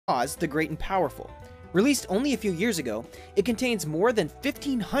Oz the Great and Powerful. Released only a few years ago, it contains more than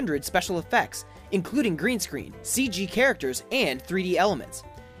 1,500 special effects, including green screen, CG characters, and 3D elements.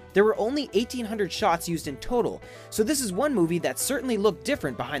 There were only 1,800 shots used in total, so this is one movie that certainly looked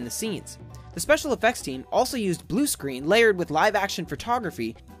different behind the scenes. The special effects team also used blue screen layered with live-action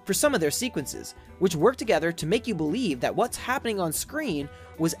photography for some of their sequences, which worked together to make you believe that what's happening on screen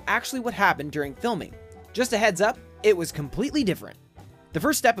was actually what happened during filming. Just a heads up, it was completely different. The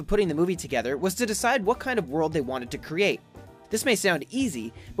first step of putting the movie together was to decide what kind of world they wanted to create. This may sound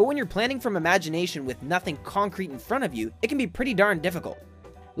easy, but when you're planning from imagination with nothing concrete in front of you, it can be pretty darn difficult.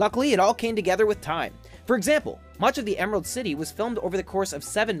 Luckily, it all came together with time. For example, much of the Emerald City was filmed over the course of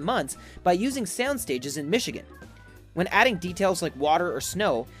 7 months by using sound stages in Michigan. When adding details like water or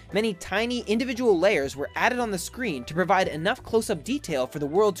snow, many tiny individual layers were added on the screen to provide enough close-up detail for the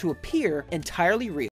world to appear entirely real.